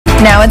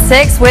Now at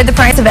 6, with the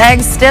price of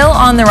eggs still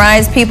on the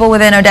rise, people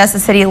within Odessa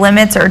city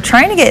limits are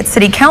trying to get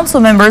city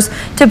council members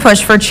to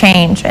push for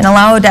change and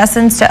allow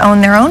Odessans to own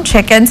their own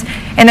chickens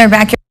in their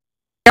backyard.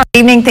 Good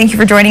evening. Thank you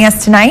for joining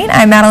us tonight.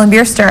 I'm Madeline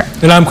Bierster.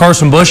 And I'm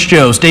Carson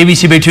Bush-Jost.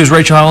 ABC Big 2's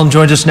Rachel Holland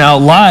joins us now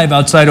live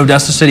outside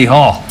Odessa City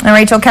Hall. And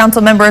Rachel,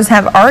 council members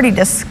have already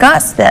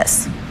discussed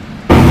this.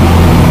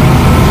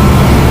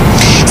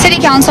 City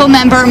Council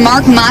member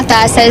Mark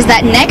Mata says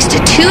that next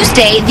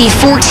Tuesday, the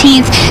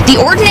 14th, the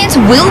ordinance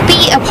will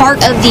be a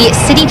part of the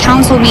City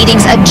Council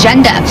meeting's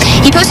agenda.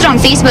 He posted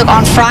on Facebook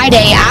on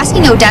Friday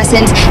asking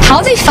Odessans how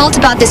they felt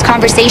about this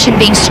conversation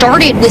being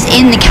started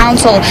within the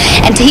council.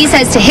 And he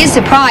says to his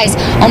surprise,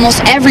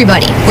 almost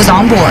everybody was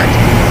on board.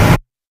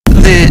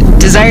 The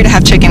desire to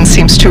have chickens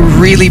seems to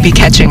really be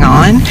catching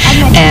on,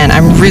 and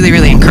I'm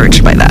really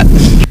encouraged by that.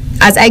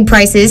 As egg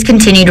prices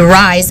continue to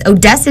rise,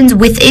 Odessans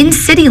within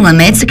city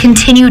limits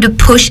continue to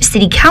push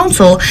City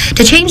Council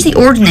to change the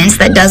ordinance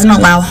that doesn't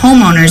allow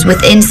homeowners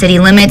within city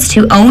limits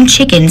to own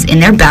chickens in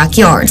their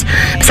backyards.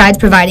 Besides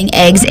providing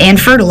eggs and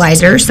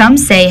fertilizer, some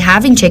say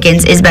having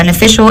chickens is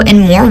beneficial in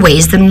more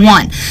ways than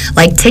one,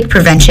 like tick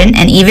prevention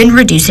and even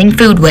reducing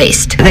food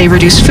waste. They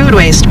reduce food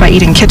waste by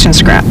eating kitchen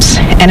scraps.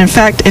 And in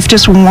fact, if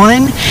just 1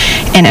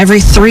 in every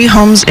 3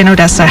 homes in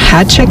Odessa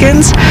had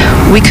chickens,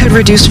 we could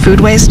reduce food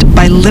waste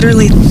by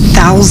literally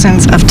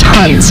thousands of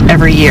tons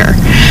every year.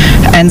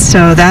 And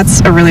so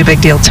that's a really big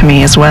deal to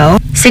me as well.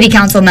 City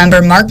Council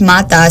member Mark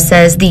Mata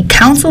says the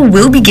council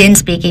will begin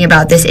speaking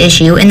about this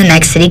issue in the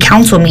next City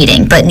Council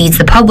meeting, but needs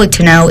the public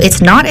to know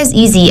it's not as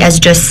easy as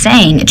just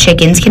saying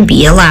chickens can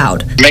be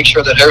allowed. Make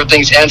sure that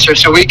everything's answered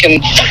so we can,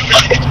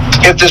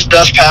 if this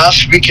does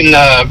pass, we can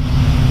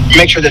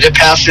make sure that it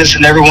passes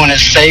and everyone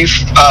is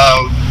safe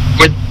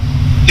with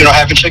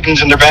having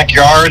chickens in their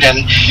backyard, and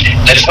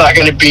that it's not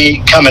going to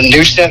become a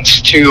nuisance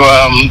to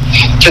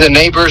the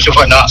neighbors and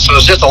whatnot. So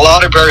it's just a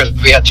lot of barriers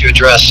we had to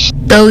address.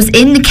 Those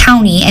in the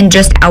county and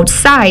just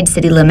outside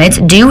city limits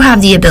do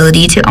have the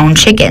ability to own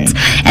chickens.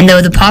 And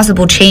though the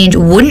possible change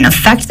wouldn't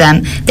affect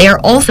them, they are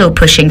also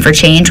pushing for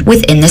change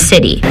within the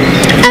city.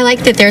 I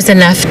like that there's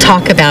enough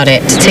talk about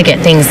it to get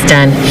things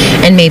done,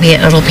 and maybe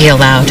it'll be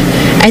allowed.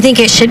 I think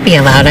it should be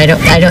allowed. I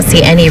don't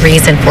see any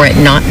reason for it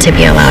not to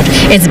be allowed.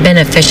 It's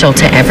beneficial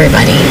to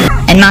everybody.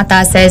 And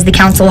Mata says the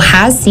council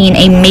has seen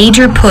a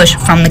major push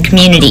from the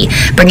community,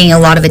 bringing a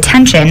lot of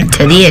attention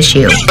to the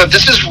issue. But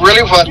this is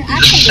really what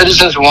the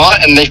citizens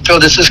want, and they feel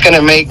this is going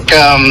to make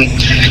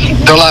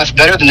their lives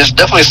better, then it's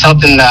definitely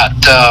something that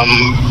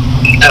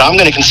I'm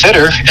going to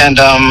consider, and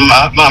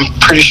I'm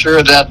pretty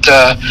sure that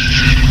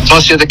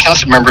most of the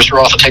council members will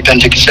also take that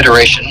into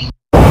consideration.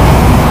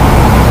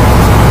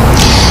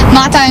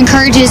 Mata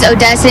encourages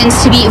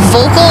Odessans to be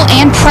vocal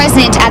and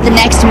present at the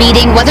next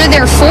meeting, whether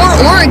they're for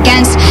or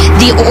against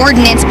the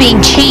ordinance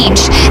being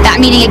changed. That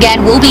meeting,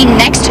 again, will be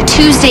next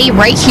Tuesday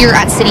right here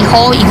at City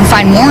Hall. You can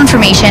find more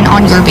information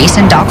on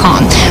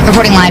yourbasin.com.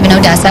 Reporting live in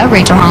Odessa,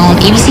 Rachel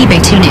Holland, ABC Big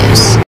 2 News.